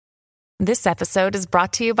This episode is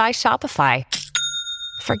brought to you by Shopify.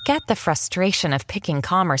 Forget the frustration of picking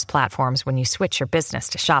commerce platforms when you switch your business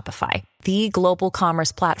to Shopify, the global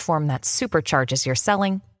commerce platform that supercharges your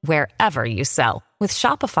selling wherever you sell. With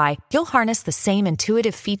Shopify, you'll harness the same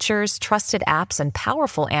intuitive features, trusted apps, and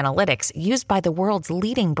powerful analytics used by the world's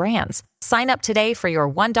leading brands. Sign up today for your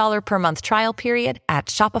 $1 per month trial period at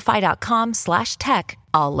shopify.com/tech,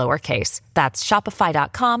 all lowercase. That's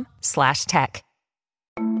shopify.com/tech.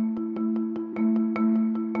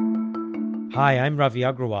 Hi, I'm Ravi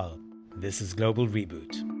Agrawal. This is Global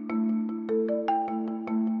Reboot.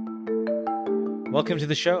 Welcome to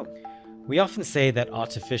the show. We often say that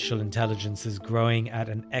artificial intelligence is growing at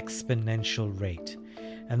an exponential rate.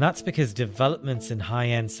 And that's because developments in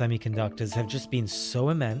high-end semiconductors have just been so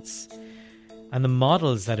immense, and the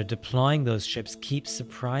models that are deploying those chips keep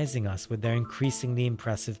surprising us with their increasingly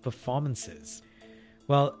impressive performances.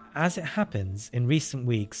 Well, as it happens, in recent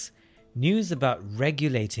weeks, news about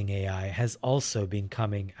regulating AI has also been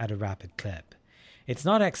coming at a rapid clip. It's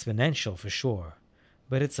not exponential for sure,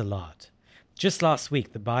 but it's a lot. Just last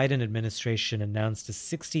week, the Biden administration announced a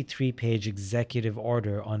 63-page executive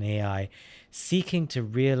order on AI, seeking to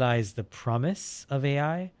realize the promise of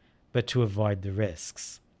AI, but to avoid the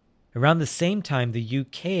risks. Around the same time, the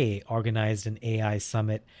UK organized an AI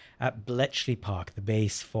summit at Bletchley Park, the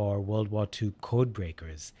base for World War II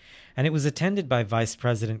codebreakers, and it was attended by Vice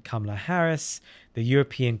President Kamala Harris, the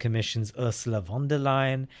European Commission's Ursula von der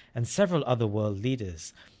Leyen, and several other world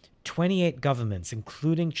leaders. 28 governments,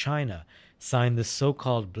 including China, signed the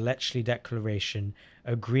so-called Bletchley Declaration,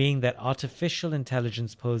 agreeing that artificial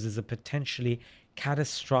intelligence poses a potentially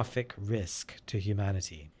catastrophic risk to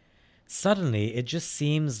humanity. Suddenly, it just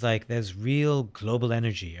seems like there's real global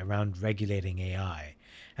energy around regulating AI.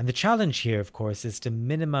 And the challenge here, of course, is to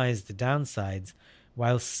minimize the downsides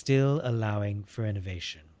while still allowing for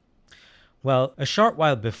innovation. Well, a short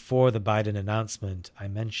while before the Biden announcement I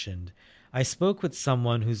mentioned, I spoke with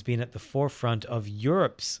someone who's been at the forefront of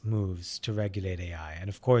Europe's moves to regulate AI. And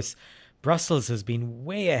of course, Brussels has been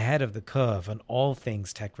way ahead of the curve on all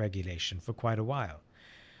things tech regulation for quite a while.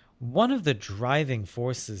 One of the driving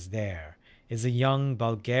forces there is a young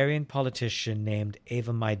Bulgarian politician named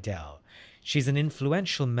Eva Majdal. She's an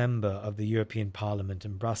influential member of the European Parliament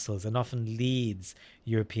in Brussels and often leads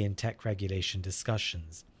European tech regulation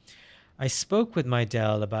discussions. I spoke with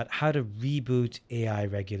Majdal about how to reboot AI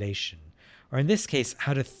regulation, or in this case,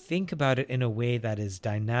 how to think about it in a way that is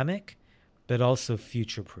dynamic, but also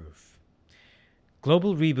future-proof.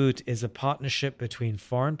 Global Reboot is a partnership between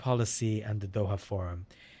Foreign Policy and the Doha Forum.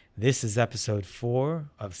 This is episode 4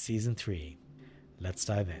 of season 3. Let's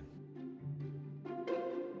dive in.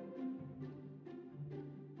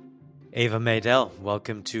 Eva Majdal,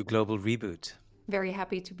 welcome to Global Reboot. Very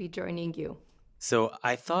happy to be joining you. So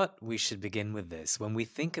I thought we should begin with this. When we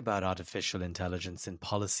think about artificial intelligence in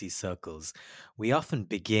policy circles, we often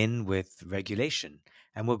begin with regulation,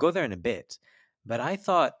 and we'll go there in a bit. But I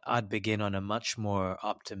thought I'd begin on a much more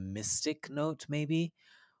optimistic note, maybe.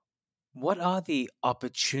 What are the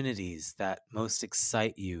opportunities that most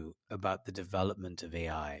excite you about the development of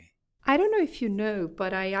AI? I don't know if you know,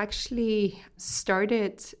 but I actually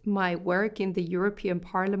started my work in the European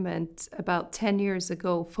Parliament about 10 years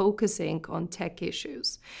ago, focusing on tech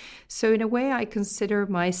issues. So in a way, I consider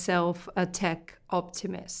myself a tech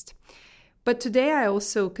optimist. But today, I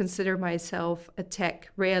also consider myself a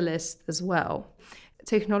tech realist as well.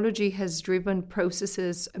 Technology has driven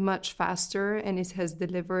processes much faster, and it has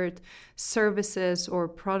delivered services or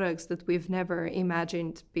products that we've never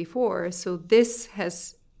imagined before. So this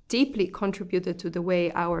has deeply contributed to the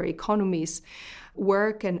way our economies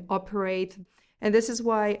work and operate. And this is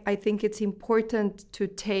why I think it's important to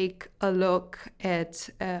take a look at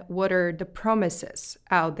what are the promises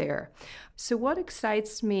out there. So what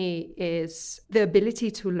excites me is the ability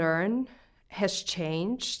to learn has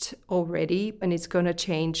changed already, and it's going to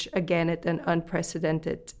change again at an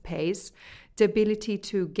unprecedented pace. The ability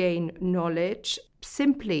to gain knowledge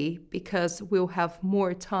simply because we'll have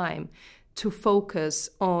more time to focus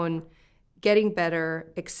on getting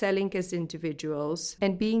better, excelling as individuals,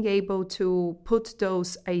 and being able to put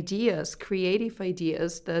those ideas, creative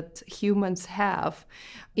ideas that humans have,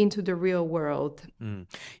 into the real world.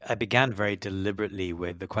 I began very deliberately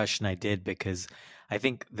with the question I did because I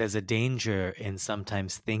think there's a danger in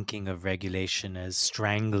sometimes thinking of regulation as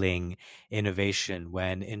strangling innovation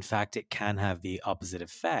when in fact it can have the opposite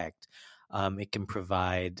effect. It can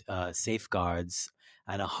provide safeguards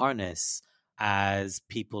and a harness as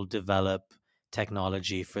people develop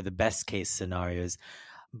technology for the best case scenarios.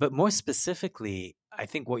 But more specifically, I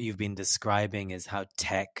think what you've been describing is how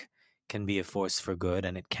tech can be a force for good,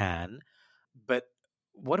 and it can. But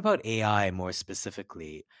what about AI more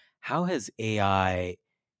specifically? How has AI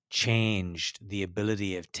changed the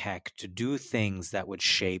ability of tech to do things that would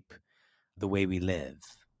shape the way we live?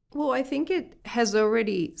 Well, I think it has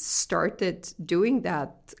already started doing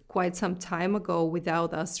that quite some time ago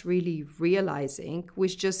without us really realizing.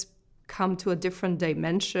 We've just come to a different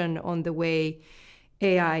dimension on the way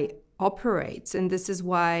AI operates. And this is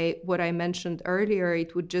why what I mentioned earlier,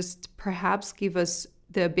 it would just perhaps give us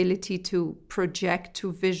the ability to project,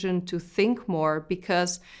 to vision, to think more,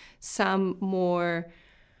 because some more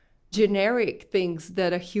generic things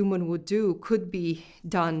that a human would do could be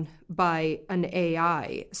done by an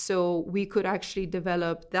AI. So we could actually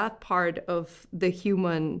develop that part of the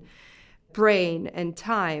human brain and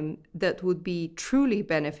time that would be truly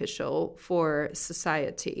beneficial for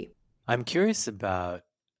society. I'm curious about,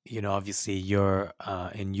 obviously you're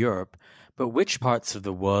in Europe, but which parts of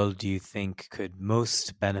the world do you think could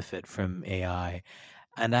most benefit from AI?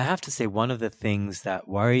 And I have to say, one of the things that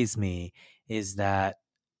worries me is that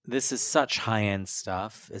this is such high-end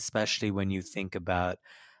stuff, especially when you think about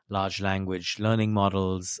large language learning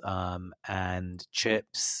models and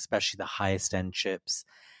chips, especially the highest end chips,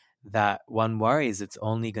 that one worries it's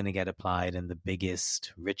only going to get applied in the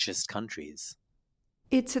biggest, richest countries.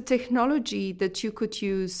 It's a technology that you could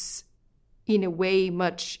use in a way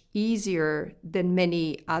much easier than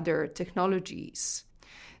many other technologies.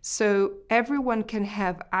 So everyone can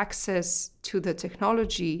have access to the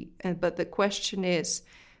technology, but the question is,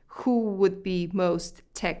 who would be most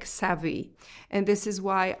tech savvy? And this is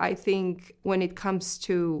why I think when it comes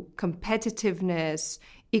to competitiveness,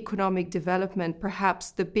 economic development,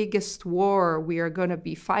 perhaps the biggest war we are going to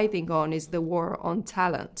be fighting on is the war on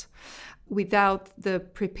talent. Without the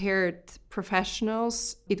prepared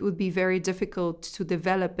professionals, it would be very difficult to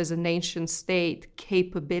develop as a nation state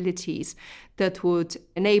capabilities that would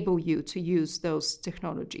enable you to use those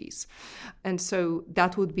technologies. And so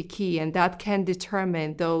that would be key, and that can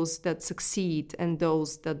determine those that succeed and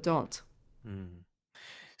those that don't.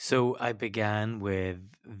 So I began with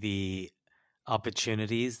the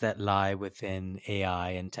opportunities that lie within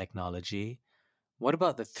AI and technology. What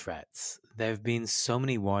about the threats? There have been so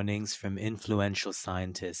many warnings from influential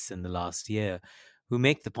scientists in the last year who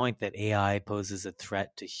make the point that AI poses a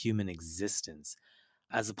threat to human existence.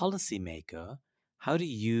 As a policymaker, how do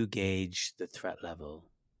you gauge the threat level?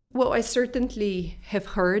 Well, I certainly have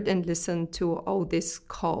heard and listened to all these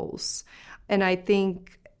calls, and I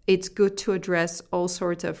think it's good to address all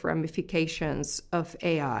sorts of ramifications of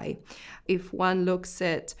AI. If one looks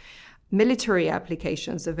at military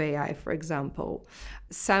applications of AI, for example,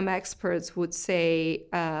 some experts would say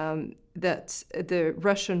that the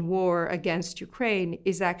Russian war against Ukraine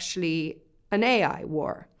is actually an AI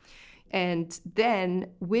war. And then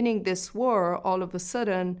winning this war all of a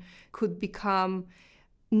sudden could become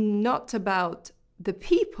not about the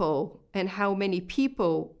people and how many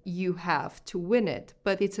people you have to win it,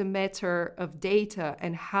 but it's a matter of data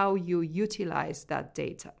and how you utilize that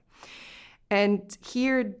data. And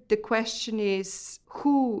here the question is,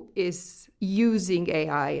 who is using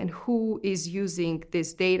AI and who is using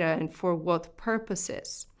this data and for what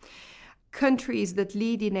purposes? Countries that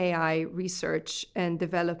lead in AI research and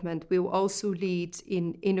development will also lead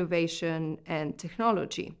in innovation and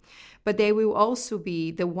technology. But they will also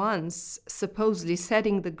be the ones supposedly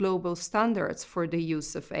setting the global standards for the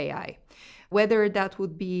use of AI. Whether that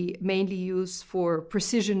would be mainly used for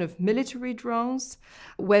precision of military drones,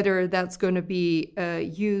 whether that's going to be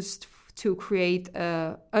used to create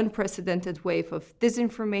an unprecedented wave of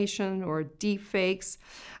disinformation or deepfakes,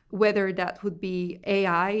 whether that would be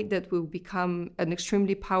AI that will become an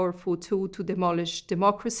extremely powerful tool to demolish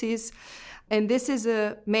democracies. And this is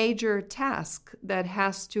a major task that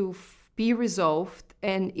has to be resolved,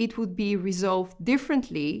 and it would be resolved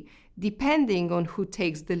differently depending on who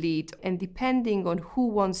takes the lead and depending on who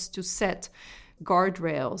wants to set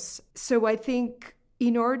guardrails. So I think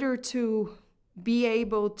in order to be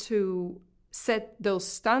able to set those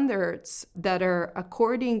standards that are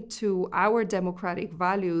according to our democratic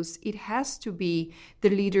values, it has to be the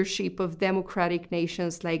leadership of democratic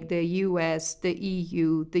nations like the US, the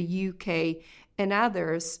EU, the UK, and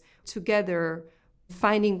others together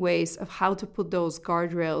finding ways of how to put those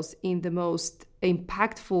guardrails in the most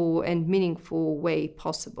impactful and meaningful way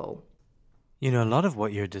possible. You know, a lot of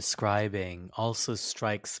what you're describing also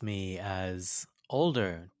strikes me as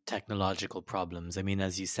older technological problems. I mean,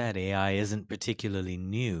 as you said, AI isn't particularly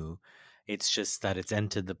new. It's just that it's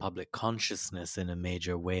entered the public consciousness in a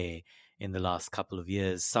major way in the last couple of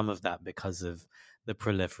years, some of that because of the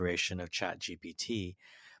proliferation of ChatGPT.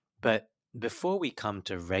 But before we come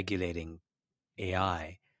to regulating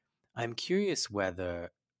AI, I'm curious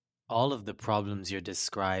whether all of the problems you're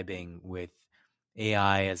describing with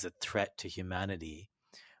AI as a threat to humanity,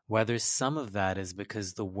 whether some of that is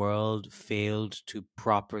because the world failed to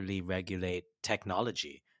properly regulate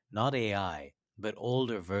technology, not AI, but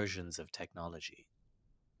older versions of technology.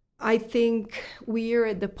 I think we are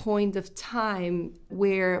at the point of time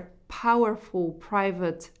where powerful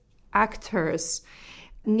private actors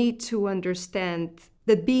need to understand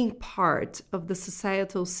that being part of the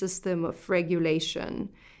societal system of regulation,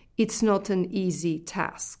 it's not an easy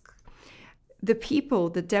task. The people,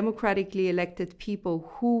 the democratically elected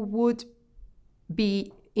people who would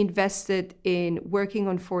be invested in working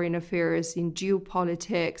on foreign affairs, in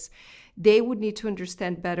geopolitics, they would need to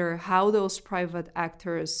understand better how those private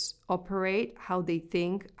actors operate, how they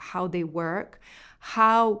think, how they work,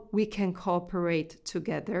 how we can cooperate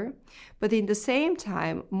together. But in the same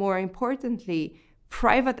time, more importantly,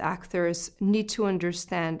 private actors need to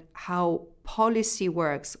understand how policy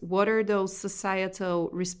works. What are those societal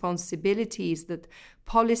responsibilities that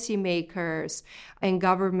policymakers and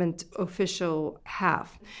government officials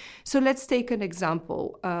have? So let's take an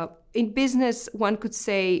example. In business, one could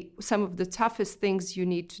say some of the toughest things you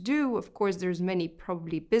need to do, of course, there's many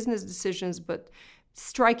probably business decisions, but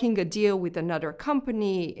striking a deal with another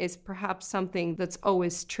company is perhaps something that's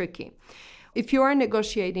always tricky. If you are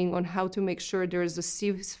negotiating on how to make sure there is a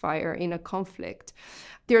ceasefire in a conflict,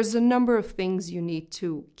 there's a number of things you need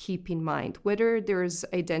to keep in mind, whether there's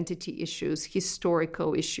identity issues,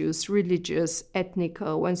 historical issues, religious,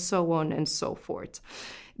 ethnical, and so on and so forth.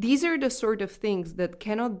 These are the sort of things that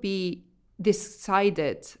cannot be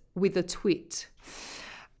decided with a tweet.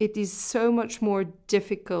 It is so much more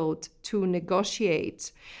difficult to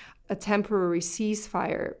negotiate a temporary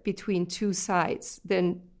ceasefire between two sides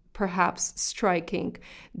than perhaps striking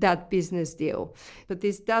that business deal. But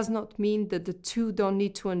this does not mean that the two don't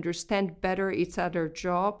need to understand better each other's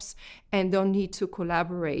jobs and don't need to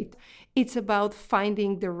collaborate. It's about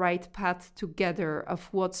finding the right path together of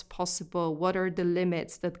what's possible, what are the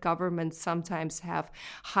limits that governments sometimes have,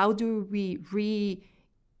 how do we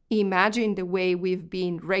reimagine the way we've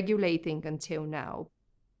been regulating until now.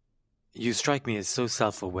 You strike me as so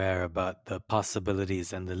self-aware about the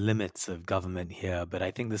possibilities and the limits of government here, but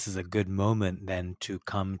I think this is a good moment then to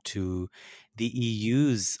come to the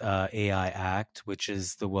EU's AI Act, which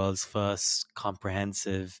is the world's first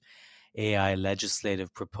comprehensive AI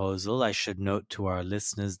legislative proposal. I should note to our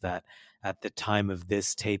listeners that at the time of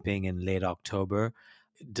this taping in late October,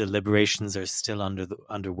 deliberations are still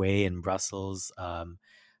underway in Brussels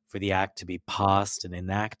for the act to be passed and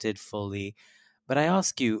enacted fully. But I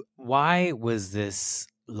ask you, why was this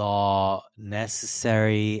law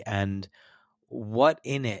necessary, and what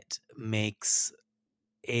in it makes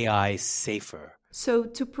AI safer? So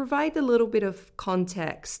to provide a little bit of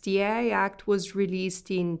context, the AI Act was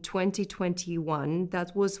released in 2021.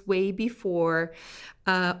 That was way before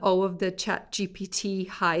all of the ChatGPT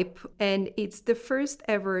hype. And it's the first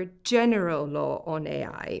ever general law on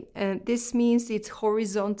AI. And this means it's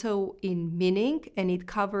horizontal in meaning and it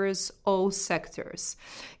covers all sectors.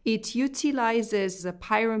 It utilizes a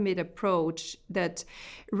pyramid approach that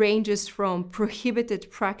ranges from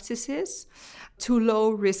prohibited practices to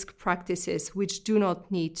low-risk practices which do not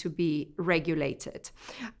need to be regulated.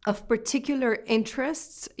 Of particular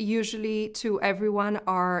interests, usually to everyone,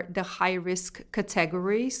 are the high-risk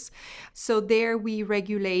categories. So there we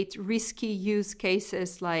regulate risky use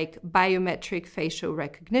cases like biometric facial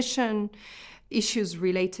recognition, issues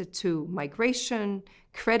related to migration,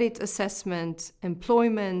 credit assessment,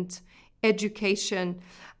 employment, education.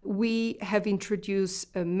 We have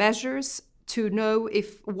introduced measures to know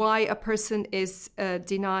why a person is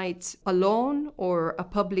denied a loan or a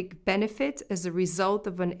public benefit as a result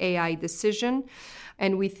of an AI decision.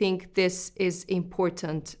 And we think this is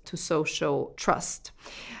important to social trust.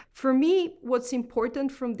 For me, what's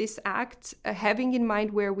important from this act, having in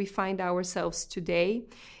mind where we find ourselves today,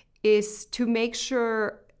 is to make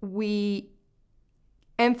sure we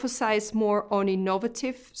emphasize more on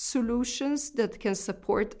innovative solutions that can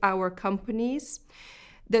support our companies,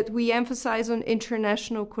 that we emphasize on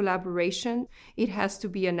international collaboration. It has to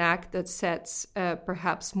be an act that sets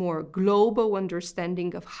perhaps more global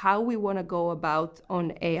understanding of how we want to go about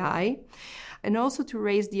on AI. And also to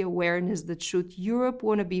raise the awareness that should Europe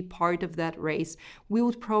want to be part of that race, we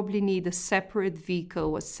would probably need a separate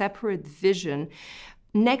vehicle, a separate vision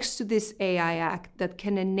next to this AI Act that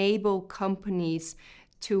can enable companies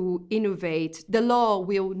to innovate. The law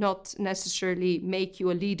will not necessarily make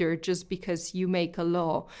you a leader just because you make a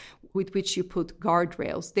law. with which you put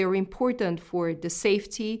guardrails. They're important for the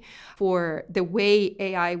safety, for the way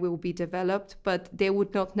AI will be developed, but they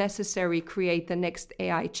would not necessarily create the next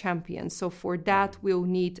AI champion. So for that, we'll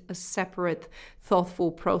need a separate,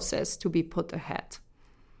 thoughtful process to be put ahead.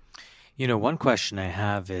 One question I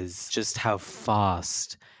have is just how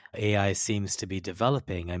fast AI seems to be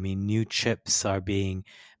developing. I mean, new chips are being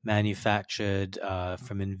manufactured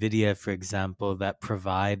from NVIDIA, for example, that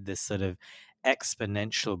provide this sort of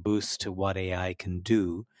exponential boost to what AI can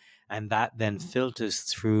do. And that then filters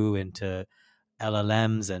through into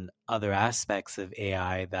LLMs and other aspects of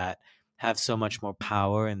AI that have so much more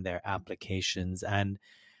power in their applications. And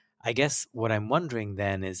I guess what I'm wondering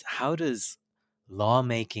then is, how does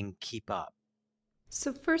lawmaking keep up?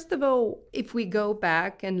 So first of all, if we go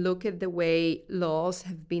back and look at the way laws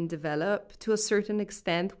have been developed, to a certain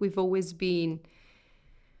extent, we've always been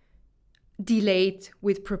delayed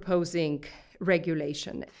with proposing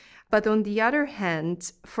regulation. But on the other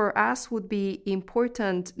hand, for us would be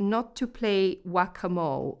important not to play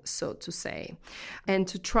whack-a-mole, so to say, and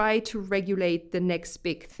to try to regulate the next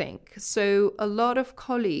big thing. So a lot of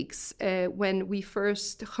colleagues, when we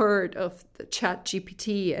first heard of the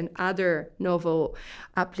ChatGPT and other novel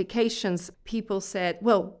applications, people said,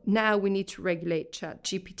 well, now we need to regulate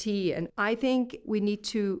ChatGPT. And I think we need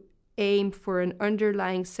to aim for an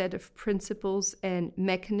underlying set of principles and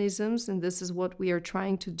mechanisms, and this is what we are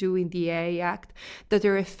trying to do in the AI Act, that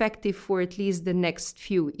are effective for at least the next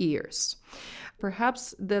few years.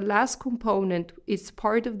 Perhaps the last component is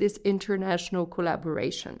part of this international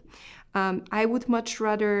collaboration. I would much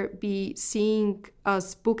rather be seeing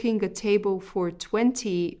us booking a table for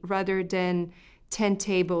 20 rather than 10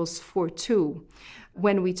 tables for 2.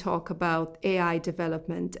 When we talk about AI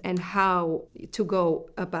development and how to go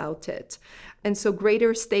about it. And so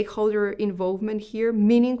greater stakeholder involvement here,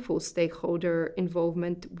 meaningful stakeholder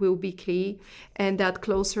involvement will be key, and that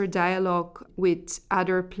closer dialogue with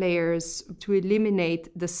other players to eliminate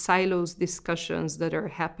the silos discussions that are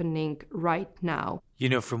happening right now.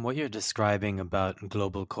 From what you're describing about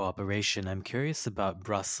global cooperation, I'm curious about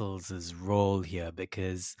Brussels' role here,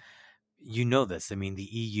 because you know this. I mean, the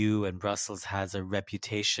EU and Brussels has a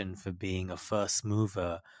reputation for being a first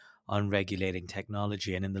mover on regulating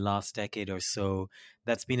technology. And in the last decade or so,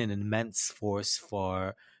 that's been an immense force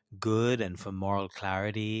for good and for moral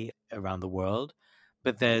clarity around the world.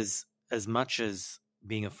 But there's, as much as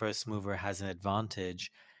being a first mover has an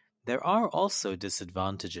advantage, there are also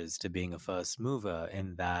disadvantages to being a first mover,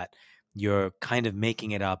 in that you're kind of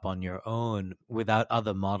making it up on your own without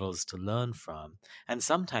other models to learn from. And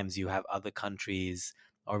sometimes you have other countries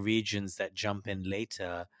or regions that jump in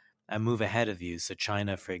later and move ahead of you. So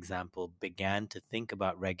China, for example, began to think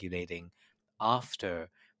about regulating after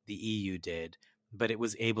the EU did, but it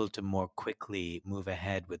was able to more quickly move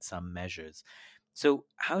ahead with some measures. So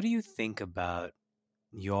how do you think about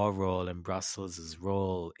your role and Brussels'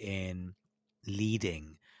 role in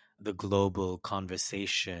leading the global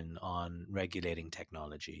conversation on regulating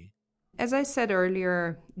technology? As I said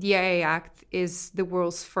earlier, the AI Act is the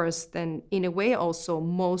world's first and, in a way, also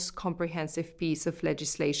most comprehensive piece of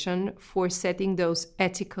legislation for setting those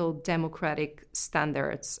ethical, democratic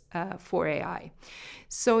standards for AI.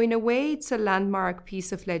 So, in a way, it's a landmark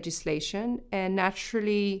piece of legislation, and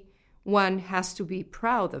naturally, one has to be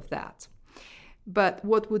proud of that. But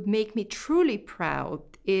what would make me truly proud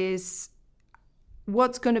is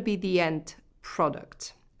what's going to be the end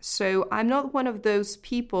product. So I'm not one of those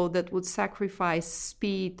people that would sacrifice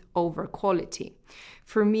speed over quality.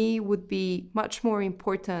 For me, it would be much more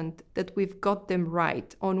important that we've got them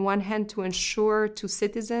right. On one hand, to ensure to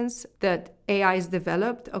citizens that AI is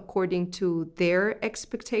developed according to their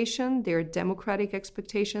expectation, their democratic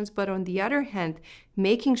expectations, but on the other hand,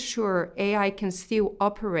 making sure AI can still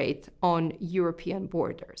operate on European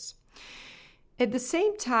borders. At the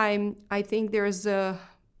same time, I think there's a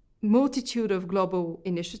multitude of global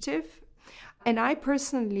initiatives, and I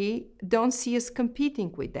personally don't see us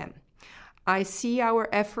competing with them. I see our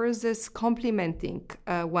efforts as complementing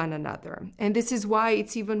one another. And this is why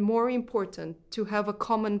it's even more important to have a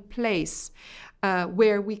common place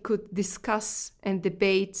where we could discuss and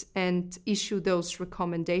debate and issue those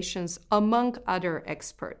recommendations among other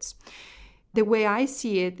experts. The way I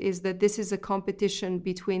see it is that this is a competition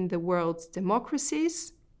between the world's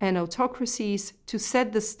democracies and autocracies to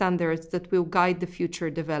set the standards that will guide the future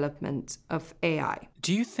development of AI.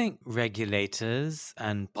 Do you think regulators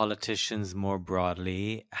and politicians more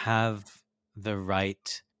broadly have the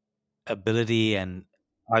right ability, and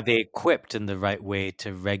are they equipped in the right way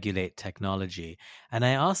to regulate technology? And I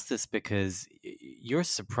ask this because you're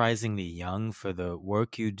surprisingly young for the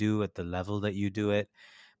work you do at the level that you do it.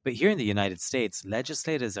 But here in the United States,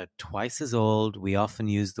 legislators are twice as old. We often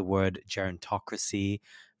use the word gerontocracy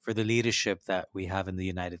for the leadership that we have in the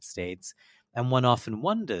United States. And one often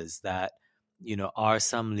wonders that, are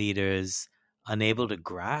some leaders unable to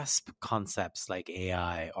grasp concepts like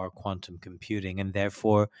AI or quantum computing, and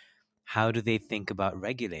therefore, how do they think about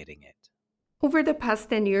regulating it? Over the past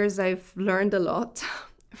 10 years, I've learned a lot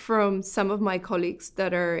from some of my colleagues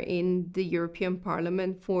that are in the European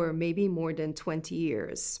Parliament for maybe more than 20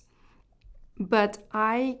 years. But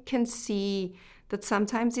I can see that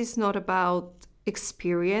sometimes it's not about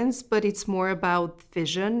experience, but it's more about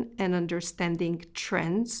vision and understanding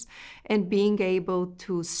trends and being able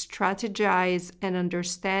to strategize and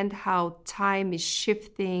understand how time is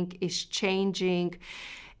shifting, is changing,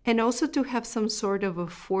 and also to have some sort of a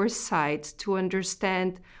foresight to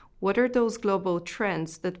understand what are those global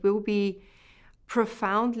trends that will be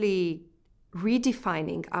profoundly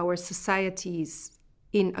redefining our societies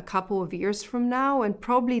in a couple of years from now, and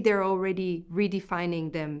probably they're already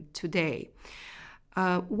redefining them today.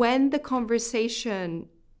 When the conversation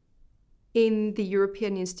in the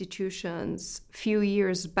European institutions a few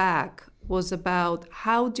years back was about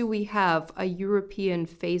how do we have a European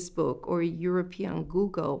Facebook or a European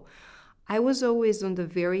Google, I was always on the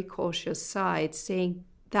very cautious side saying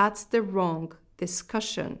that's the wrong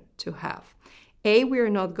discussion to have. A, we're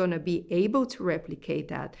not going to be able to replicate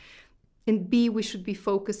that. And B, we should be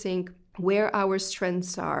focusing where our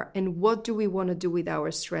strengths are and what do we want to do with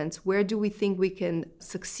our strengths? Where do we think we can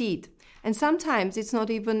succeed? And sometimes it's not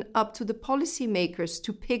even up to the policymakers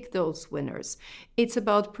to pick those winners. It's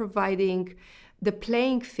about providing the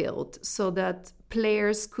playing field so that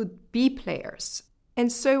players could be players.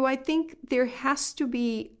 And so I think there has to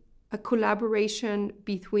be a collaboration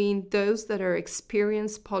between those that are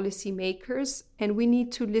experienced policymakers, and we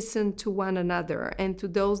need to listen to one another and to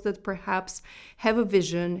those that perhaps have a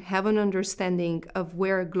vision, have an understanding of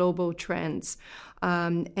where global trends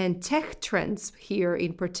and tech trends here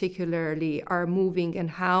in particularly are moving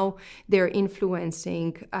and how they're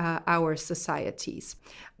influencing our societies.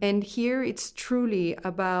 And here it's truly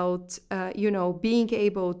about, being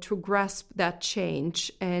able to grasp that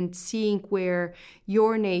change and seeing where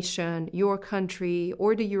your nation, your country,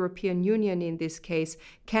 or the European Union in this case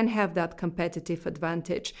can have that competitive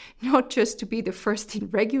advantage, not just to be the first in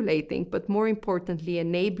regulating, but more importantly,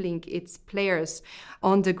 enabling its players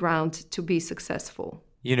on the ground to be successful.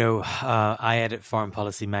 I edit Foreign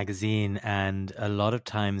Policy magazine, and a lot of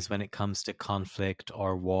times when it comes to conflict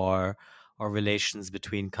or war or relations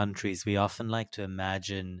between countries, we often like to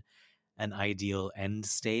imagine an ideal end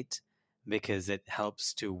state because it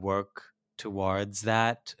helps to work towards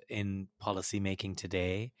that in policymaking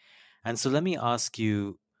today. And so let me ask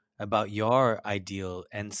you about your ideal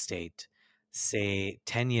end state, say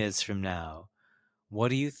 10 years from now. What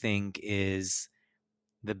do you think is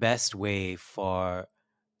the best way for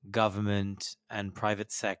government and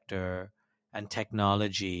private sector and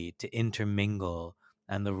technology to intermingle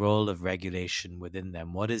and the role of regulation within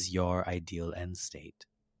them? What is your ideal end state?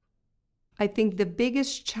 I think the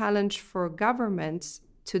biggest challenge for governments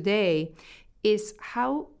today is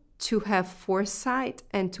how to have foresight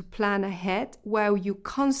and to plan ahead while you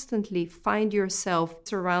constantly find yourself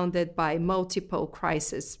surrounded by multiple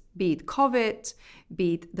crises, be it COVID,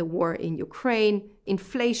 be it the war in Ukraine,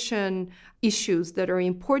 inflation, issues that are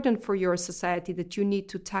important for your society that you need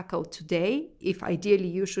to tackle today, if ideally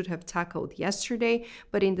you should have tackled yesterday,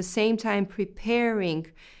 but in the same time preparing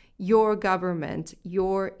your government,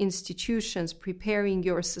 your institutions, preparing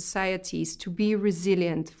your societies to be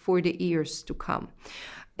resilient for the years to come.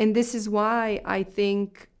 And this is why I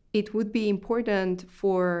think it would be important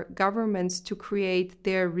for governments to create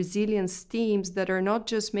their resilience teams that are not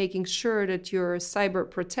just making sure that you're cyber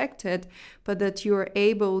protected, but that you're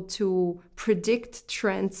able to predict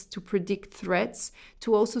trends, to predict threats,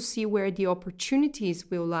 to also see where the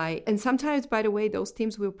opportunities will lie. And sometimes, by the way, those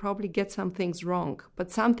teams will probably get some things wrong,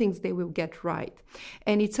 but some things they will get right.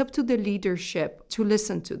 And it's up to the leadership to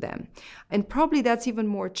listen to them. And probably that's even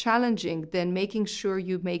more challenging than making sure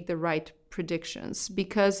you make the right predictions,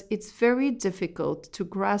 because it's very difficult to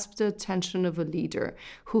grasp the attention of a leader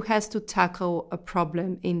who has to tackle a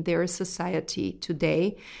problem in their society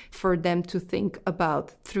today for them to think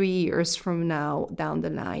about 3 years from now down the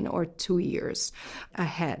line or 2 years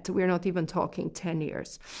ahead. We're not even talking 10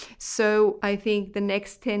 years. So I think the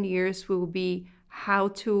next 10 years will be how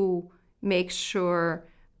to make sure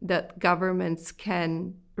that governments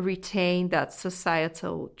can retain that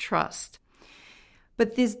societal trust.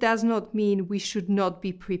 But this does not mean we should not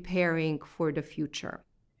be preparing for the future.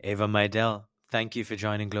 Eva Meidel, thank you for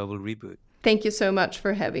joining Global Reboot. Thank you so much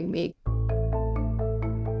for having me.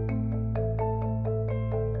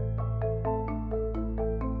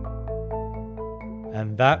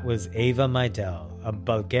 That was Eva Majdal, a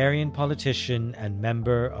Bulgarian politician and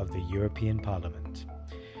member of the European Parliament.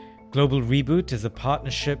 Global Reboot is a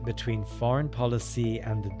partnership between Foreign Policy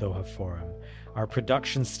and the Doha Forum. Our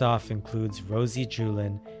production staff includes Rosie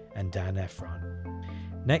Julin and Dan Efron.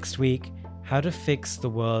 Next week, how to fix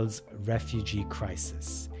the world's refugee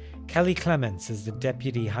crisis. Kelly Clements is the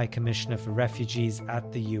Deputy High Commissioner for Refugees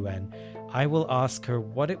at the UN. I will ask her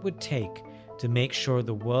what it would take to make sure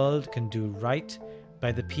the world can do right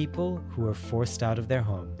by the people who are forced out of their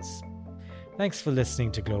homes. Thanks for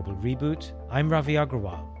listening to Global Reboot. I'm Ravi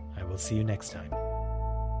Agrawal. I will see you next time.